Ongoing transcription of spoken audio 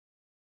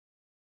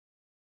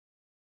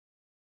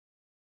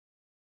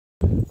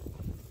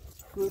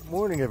Good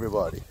morning,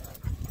 everybody.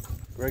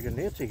 Greg and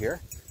Nancy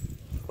here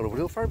on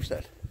Overhill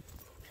Farmstead.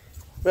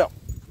 Well,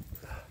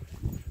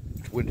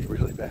 it's windy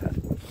really bad.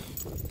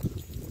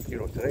 You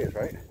know what today is,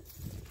 right?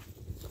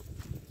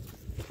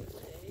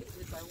 Today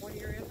is our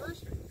 1-year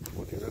anniversary.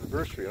 1-year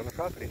anniversary on the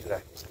property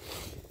today.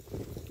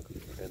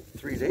 And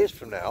 3 days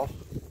from now,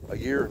 a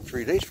year and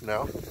 3 days from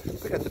now,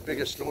 we got the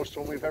biggest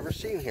snowstorm we've ever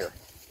seen here.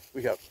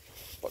 We got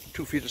about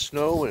 2 feet of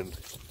snow, and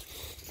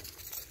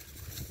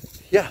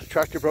yeah,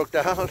 tractor broke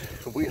down.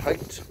 We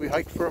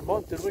hiked for a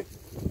month, didn't we?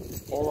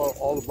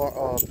 All of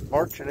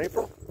March and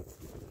April.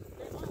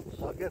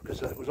 Yeah,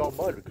 because it was all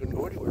mud. We couldn't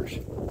go anywhere.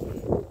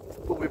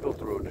 But we built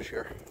the road this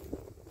year.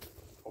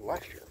 Oh,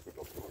 last year we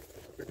built the road.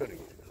 We're gonna,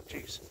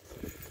 geez,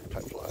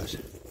 time flies.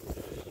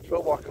 So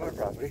I'll walk on our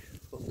property.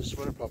 Well, this is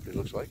what our property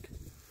looks like.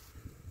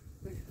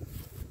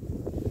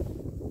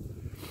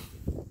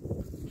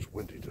 It's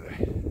windy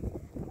today.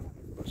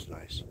 That's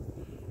nice.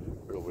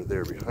 Right over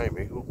there behind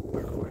me. Oh,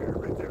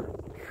 right there.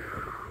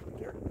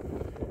 There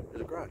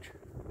is a garage.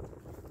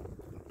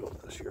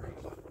 Built this year.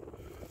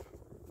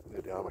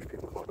 Maybe how much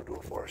people come up and do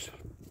it for us.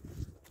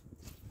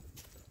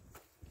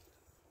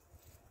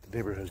 The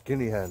neighbor has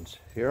guinea hens.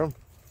 Hear them?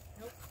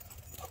 Nope.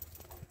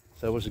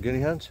 Is that what's the guinea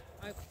hens?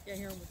 I can't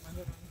hear them with my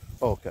hood on.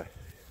 Oh, okay.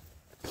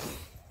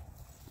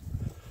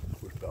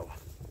 Where's Bella?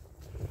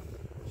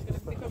 She's gonna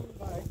be coming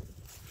by.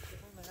 Give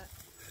her a minute.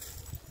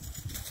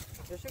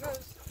 There she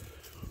goes.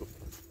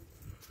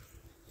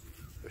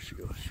 There she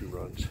goes. She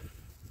runs.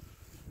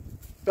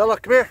 Bella,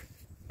 come here.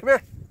 Come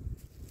here.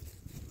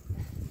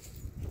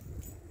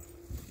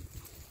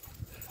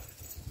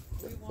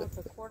 We walk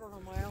a quarter of a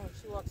mile and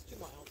she walks 2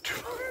 miles.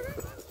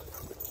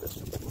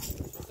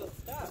 So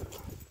stop.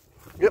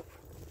 Yep.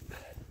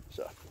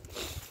 So,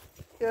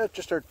 yeah,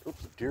 just our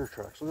deer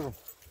tracks. Look at them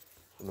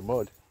in the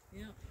mud.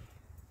 Yeah.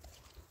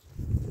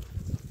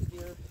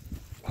 Deer.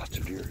 Lots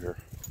of deer here.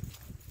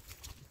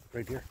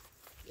 Right here.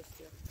 Yes,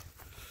 deer.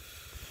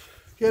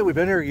 Yeah, we've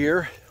been here a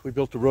year. We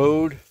built the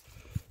road.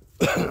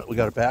 We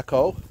got a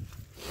backhoe.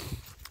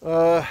 We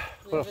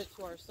added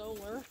to our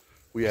solar.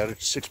 We added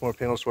 6 more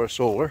panels to our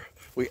solar.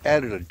 We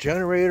added a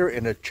generator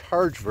and a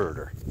charge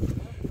verter,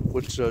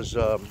 which says,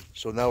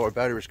 so now our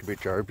batteries can be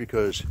charged,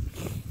 because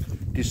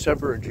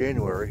December and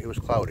January it was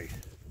cloudy.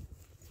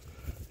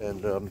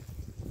 And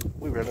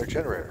we ran our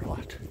generator a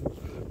lot,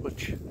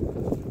 which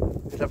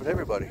it happened to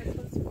everybody.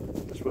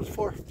 That's what it's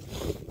for.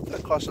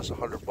 That cost us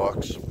 $100,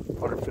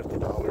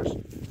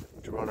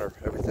 $150 to run our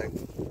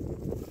everything.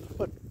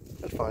 But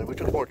that's fine. We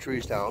took more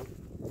trees down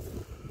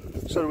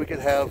so that we could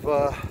have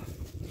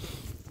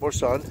more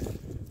sun.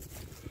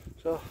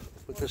 So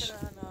with this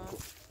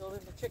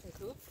Building the chicken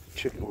coop.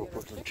 we're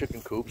putting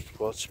chicken coops.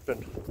 Well, it's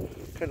been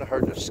kind of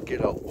hard to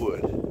skid out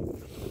wood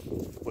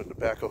when the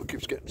backhoe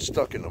keeps getting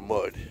stuck in the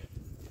mud.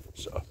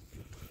 So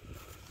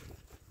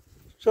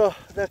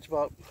that's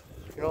about,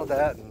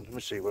 that. And let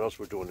me see what else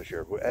we're doing this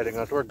year. We're adding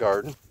onto our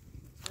garden.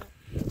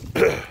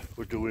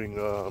 We're doing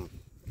Planting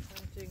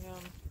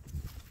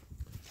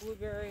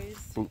blueberries,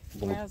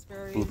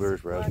 raspberries,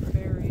 blackberries,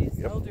 blackberries,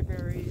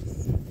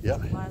 elderberries,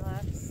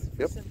 lilacs,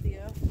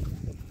 Cynthia,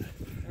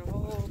 and a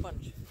whole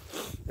bunch.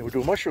 And we're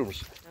doing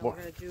mushrooms. Now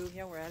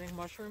we're adding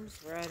mushrooms.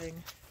 We're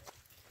adding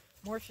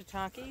more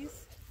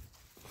shiitakes,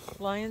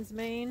 lion's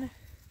mane,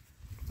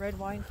 red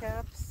wine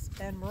caps,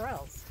 and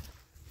morels.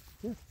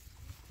 Yeah,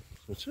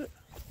 that's it.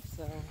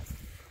 So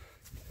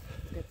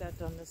get that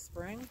done this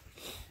spring,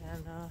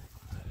 and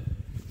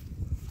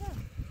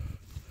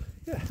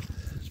yeah,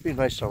 it's been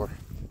a nice summer.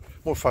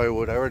 More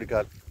firewood. I already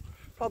got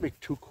probably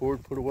 2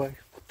 cord put away,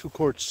 2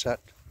 cords set.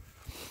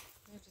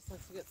 It just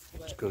has to get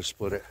split. Just gotta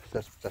split it.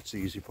 That's the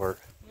easy part.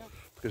 Yep.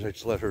 Because I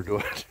just let her do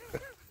it.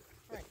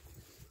 Right.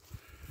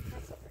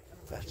 That's all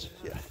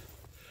right.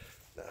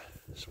 That's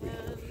sweet.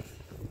 And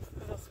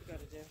what else we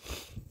gotta do?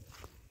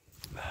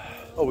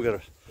 Oh, we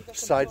gotta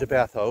side the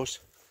bathhouse.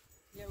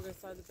 Yeah, we're gonna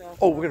side the bathhouse.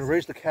 Oh, we're gonna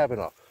raise the cabin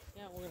up.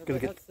 Yeah, we're gonna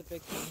get that's the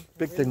big thing.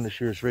 Big thing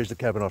this year is raise the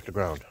cabin off the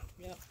ground.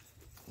 Yep.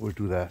 We'll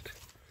do that.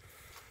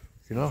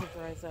 It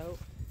dries out.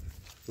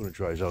 When it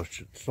dries out,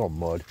 it's all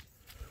mud.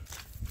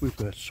 We've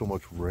got so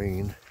much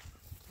rain.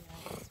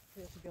 Yeah,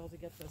 we have to be able to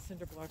get the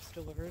cinder blocks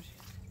delivered.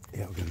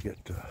 Yeah, we're gonna get,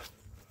 I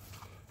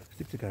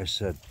think the guy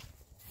said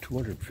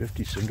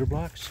 250 cinder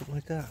blocks, something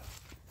like that.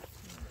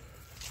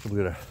 So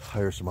we're gonna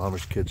hire some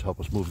Amish kids to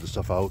help us move the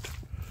stuff out.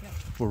 Yep.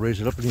 We'll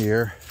raise it up in the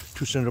air,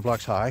 2 cinder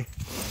blocks high.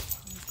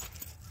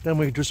 Then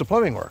we can do some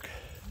plumbing work.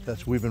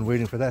 We've been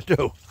waiting for that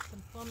too.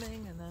 Some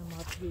plumbing, and then we'll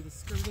have to do the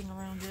skirting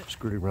around it.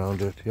 Skirting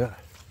around it, yeah.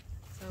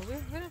 So we're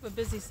gonna have a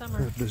busy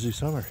summer. Busy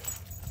summer.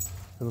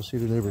 I don't see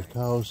the neighbor's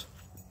cows.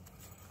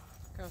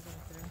 Cows out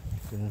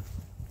there. Yeah.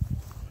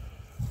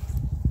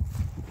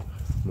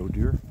 No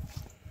deer.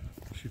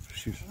 She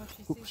sees something.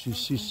 Well, She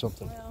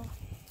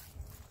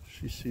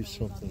sees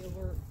something.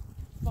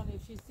 It's funny,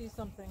 if she sees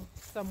something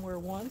somewhere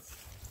once,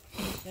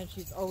 then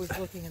she's always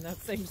looking in that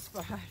same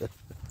spot.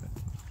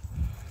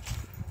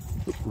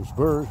 There's a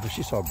bird.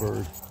 She saw a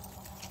bird.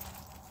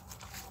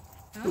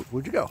 Huh?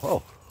 Where'd you go?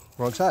 Oh,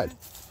 wrong side.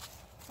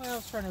 Well, I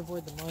was trying to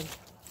avoid the mud.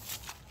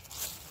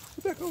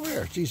 Back over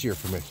there. It's easier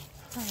for me.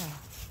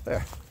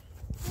 There.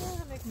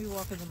 Yeah, make me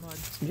walk in the mud.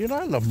 You're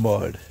not in the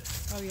mud.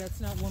 Oh yeah, it's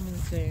not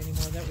Women's Day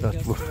anymore. That was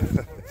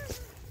yesterday.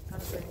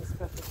 Kind of bring a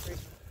special treat.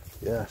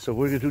 Yeah, so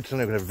what are we going to do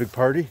tonight? We're going to have a big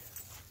party?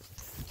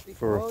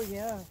 Oh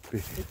yeah.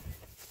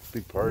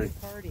 Big party.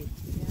 Big party,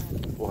 yeah.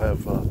 We'll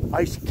have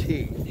iced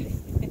tea.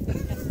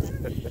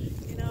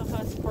 You know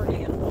how it's party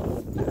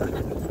animals.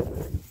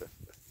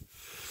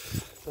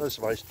 We'll have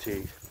some iced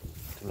tea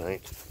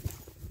tonight.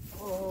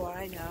 Oh,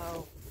 I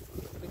know.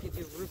 We could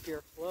do root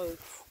beer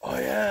floats. Oh,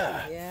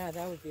 yeah. Yeah,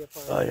 that would be a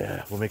party. Oh,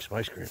 yeah. We'll make some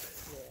ice cream.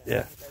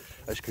 Yeah.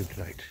 Ice cream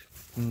tonight.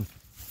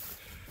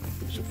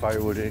 Put some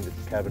firewood in, get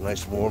the cabin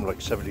nice and warm,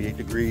 like 78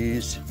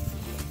 degrees.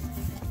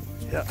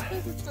 Yeah.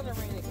 It's going to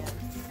rain again.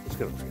 It's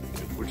going to rain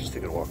again. We're just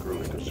taking a walk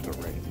early because it's going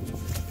to rain.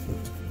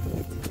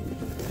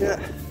 Yeah,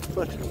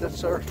 but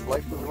that's our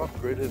life living off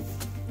grid in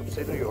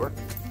upstate New York.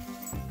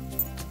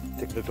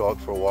 Taking the dog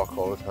for a walk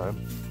all the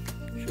time.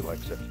 She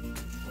likes it.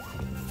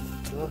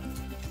 She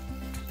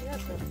had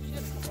a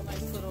couple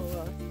nice little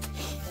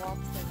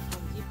walks in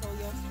Home Depot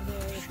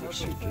yesterday. Sure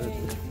she did.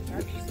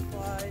 Tractor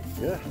Supply.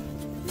 Yeah.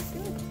 It's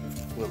good.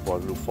 We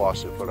bought a new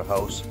faucet for the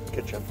house,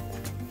 kitchen.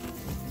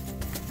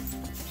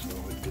 So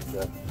we get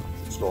that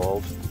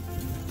installed.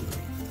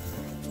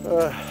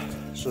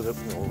 So that,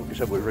 you know, like I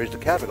said, we raised the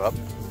cabin up.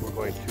 We're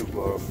going to,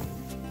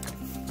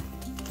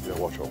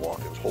 watch our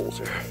walk-ins holes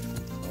here.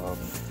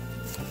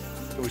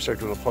 Then we start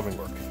doing the plumbing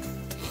work.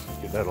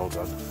 Get that all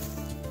done.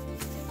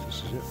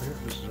 This is it right here.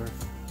 This is where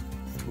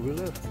we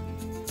live.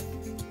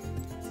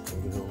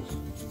 The hills.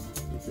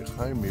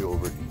 Behind me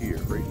over here,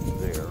 right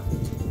there.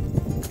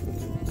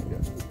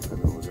 Yeah,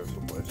 kind of over there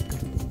someplace.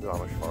 The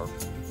Amish farm.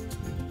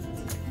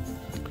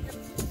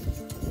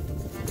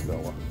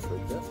 Bella,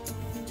 right there.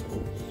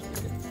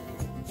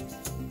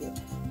 Yeah.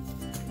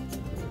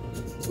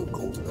 It's a little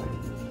cold today.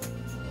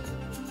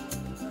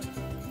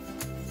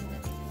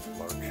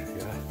 March,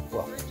 yeah.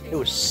 Well, it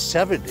was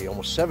 70,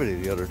 almost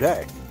 70 the other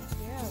day.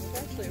 Yeah,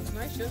 it was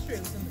nice yesterday. It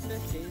was in the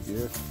 50s.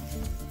 Yeah.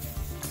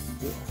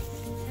 Yeah.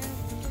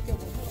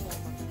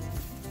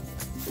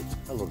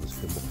 I love this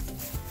gimbal.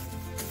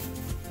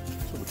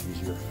 So much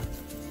easier.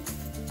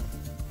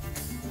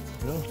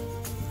 You know?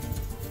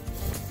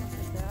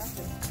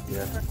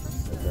 Yeah.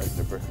 That's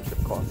the breakfast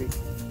and coffee.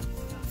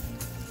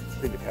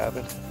 Clean the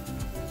cabin.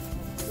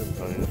 Haven't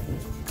done anything.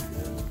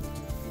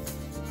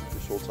 We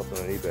sold something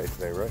on eBay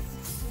today, right?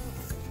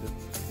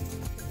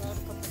 Bought a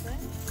couple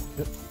things.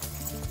 Yep.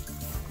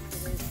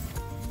 Today's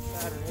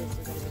Saturday, so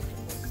we gotta get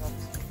the post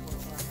office before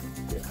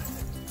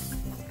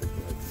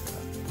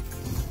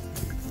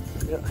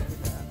 11. Yeah.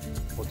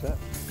 What's that?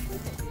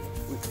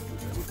 We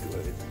do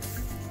it.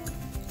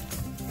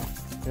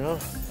 You know?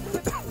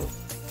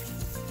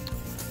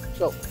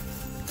 So,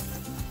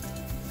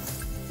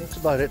 that's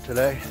about it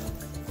today.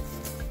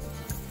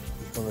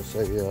 Just want to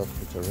say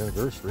it's our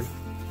anniversary.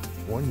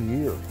 1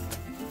 year.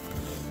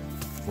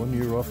 1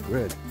 year off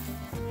grid.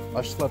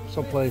 I slept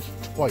someplace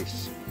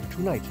twice.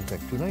 2 nights, I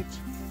think. 2 nights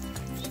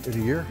in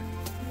a year.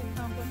 We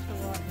accomplished a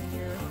lot in a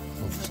year.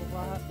 We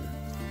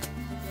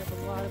have a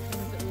lot of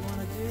things that we want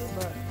to do,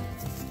 but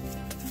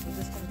we're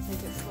just going to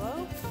take it slow.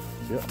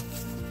 Yeah.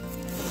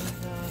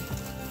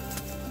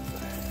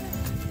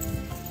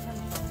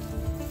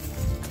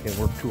 Can't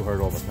work too hard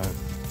all the time.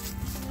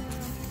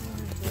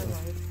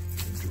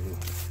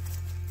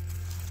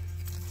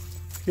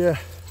 Yeah,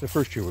 the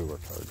first year we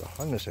worked hard though.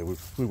 I'm going to say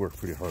we worked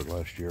pretty hard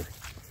last year.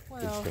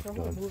 Well, the whole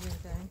moving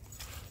thing.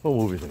 The whole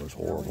movie thing was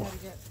horrible.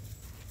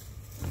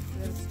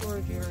 We had a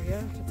storage area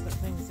to put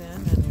things in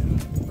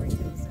and bring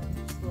things in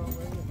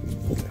slowly.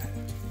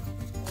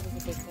 That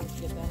was a big push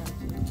to get that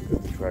into.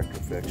 Got the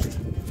tractor fixed.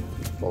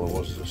 All it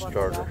was a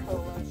starter. Backhoe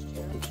last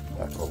year.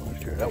 Backhoe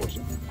last year. That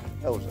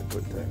was a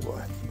good thing.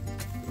 Boy.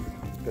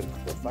 Spent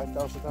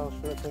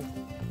 $5,000 for that thing?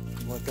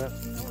 Something like that?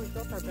 Oh, we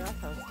built our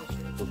bathhouse this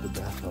year. Built the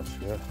bathhouse,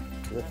 yeah.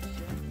 Yep. Last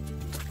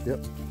year. Yep.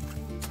 It's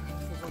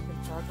a work in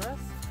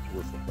progress.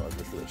 Work in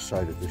progress. We're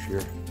excited this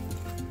year.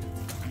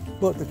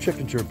 But the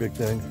chickens are a big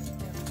thing.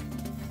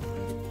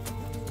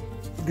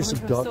 We'll get some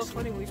It was ducks. so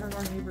funny. We heard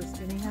our neighbor's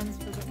guinea hens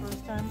for the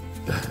first time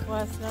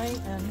last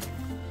night, and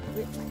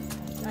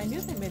I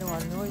knew they made a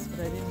lot of noise,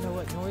 but I didn't know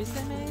what noise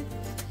they made.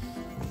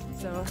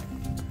 So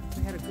I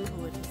had to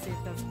Google it to see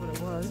if that's what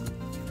it was.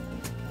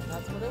 And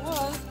that's what it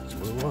was. That's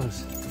what it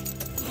was.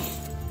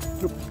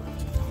 Yep.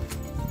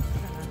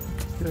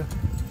 Yeah.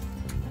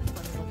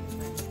 Funny looking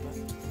things, but we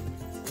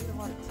had a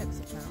lot of ticks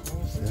apparently.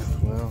 Yeah,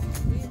 well,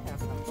 We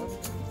have a couple of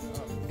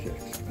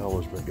ticks.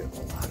 Bella's been getting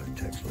a lot of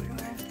ticks lately.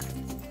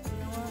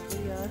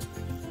 You know what?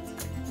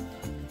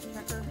 We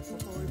check her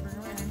before we bring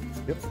her in.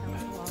 Yep. Count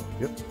her out.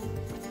 Yep.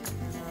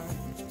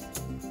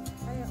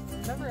 And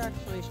I never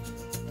actually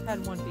had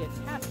one be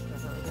attached to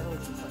her. They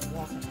always just like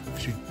walking.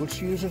 What's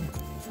she using?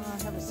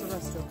 I have a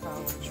Seresto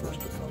collar.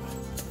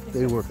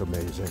 They work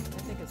amazing. I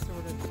think it sort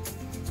of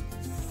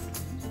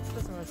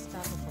doesn't really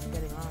stop them from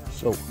getting on her.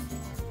 So,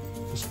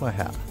 this is my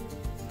hat.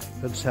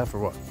 Had this hat for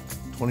what?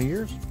 20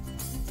 years?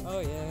 Oh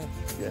yeah.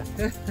 Yeah.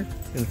 And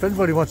if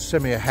anybody wants to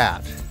send me a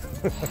hat,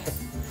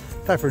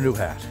 time for a new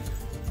hat.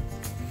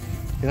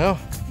 You know?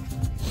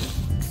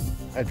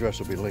 Address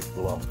will be linked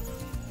below.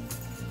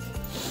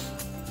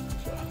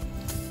 So,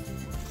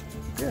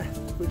 yeah,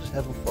 we're just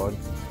having fun.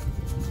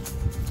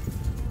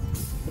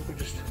 We're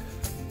just,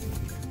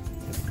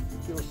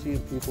 seeing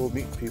people,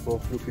 meeting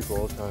people, new people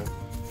all the time.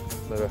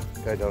 Met a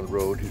guy down the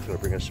road, he's going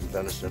to bring us some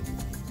venison.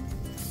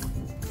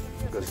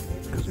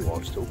 Because he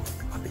wants to,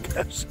 I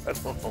guess. I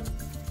don't know.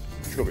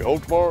 You going to be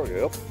home tomorrow?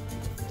 Yep.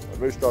 I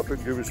may stop in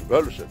and give you some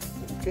venison.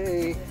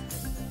 Okay.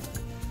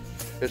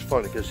 It's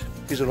funny because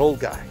he's an old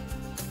guy.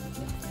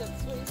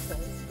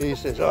 He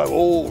says, I'm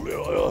old.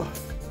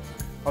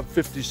 I'm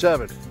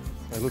 57.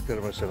 I looked at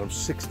him and I said, I'm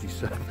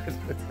 67.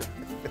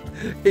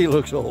 He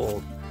looks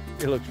old.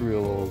 He looks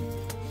real old.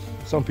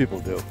 Some people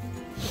do.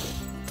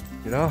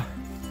 You know?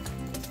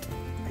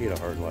 He had a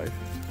hard life.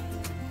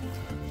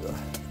 So,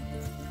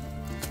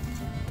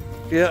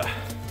 yeah.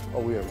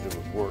 All we ever did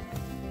was work.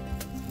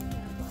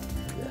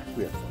 Yeah,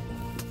 we had fun.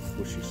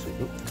 What's she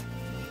saying?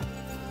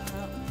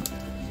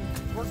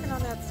 Working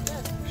on that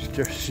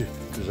stick.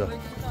 There's a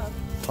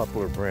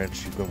poplar branch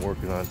she's been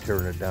working on,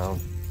 tearing it down.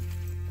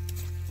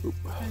 Oop.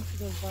 When she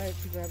goes by it,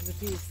 she grabs a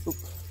piece. Oop.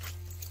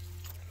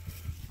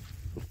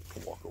 Oop.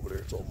 Come walk over there,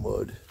 it's all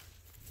mud.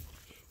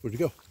 Where'd you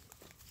go?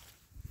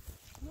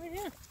 Right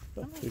here.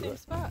 Oh, I'm in the same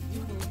spot.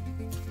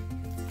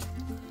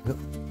 Yep.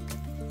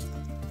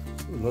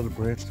 Another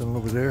branch down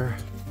over there.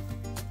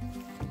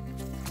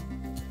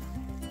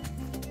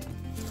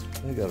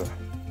 I gotta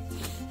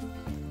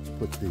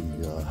put the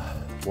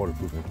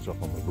waterproofing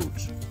stuff on my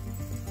boots.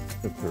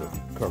 I put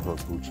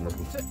Carhartt boots and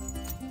everything.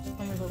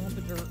 There's a lump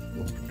of dirt.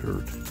 Lump of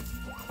dirt.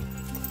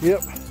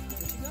 Yep.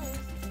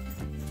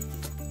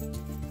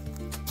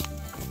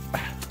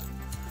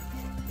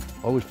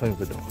 Always playing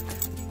with the dog.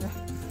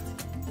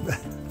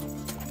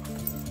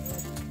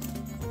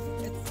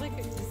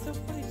 It's so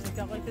funny. She's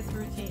got like this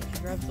routine. She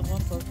grabs a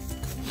lump of,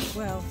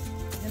 well,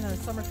 in the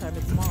summertime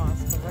it's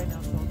moss, but right now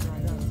it's all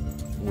dried up.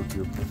 Would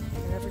you?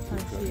 And every time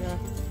she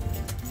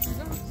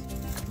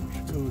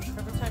goes.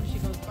 Every time she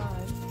goes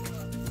by.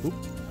 Oop.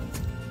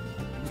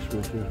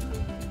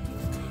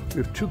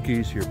 We have two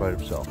geese here by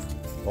themselves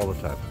all the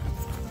time.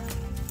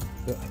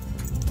 Yeah.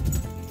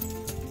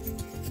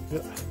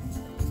 Yeah.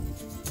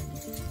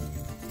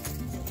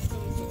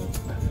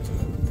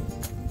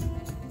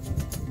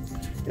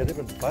 Yeah, they've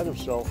been by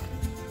themselves.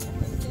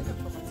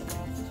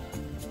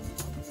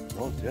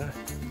 Oh, yeah.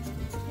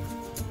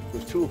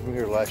 There's two of them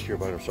here last year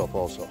by themselves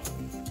also.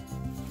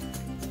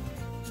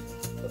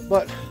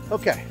 But,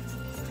 okay.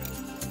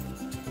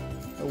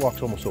 That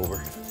walk's almost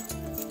over.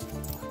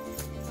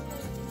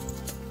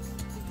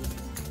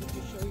 Did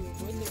you show your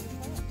wood that you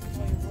found?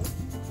 All your wood?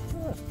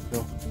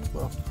 No,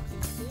 well,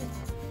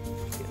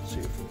 can't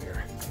see it from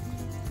here.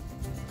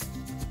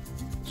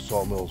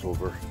 Sawmill's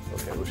over.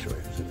 Okay, we'll show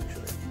you. See, we'll show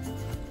you.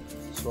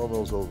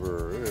 Sawmill's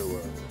over. Where are we?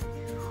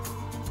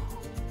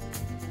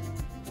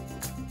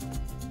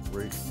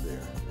 Right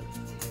there.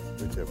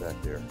 Right there, back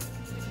there.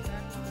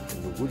 And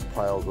the wood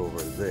pile's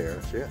over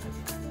there. See it?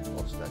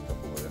 All stacked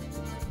up over there.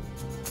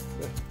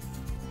 Okay.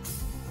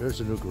 There's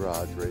the new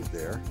garage right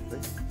there.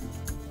 See?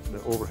 The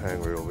overhang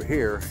right over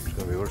here is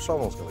going to be where the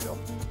sawmill's going to go.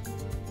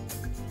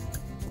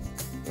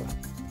 Yeah.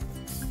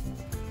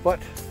 But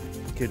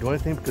can't do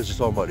anything because it's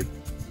all muddy.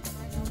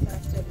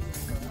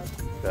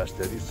 Fast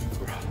Eddie's in the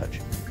garage.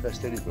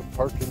 Fast Eddie's been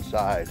parked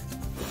inside.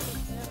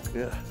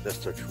 Yeah,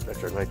 that's our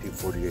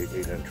 1948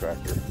 8-end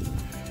tractor.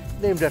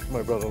 Named after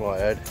my brother-in-law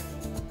Ed.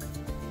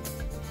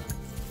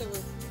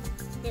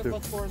 They're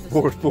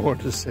both born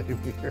the same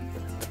year.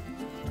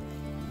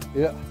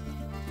 Yeah.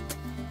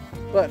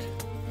 But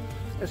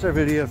that's our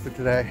video for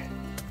today.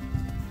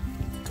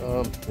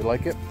 If you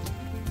like it,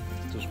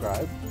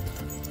 subscribe.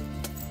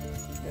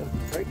 And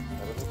great.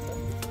 Have a nice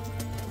time.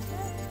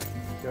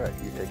 All right,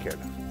 you take care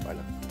now. Bye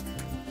now.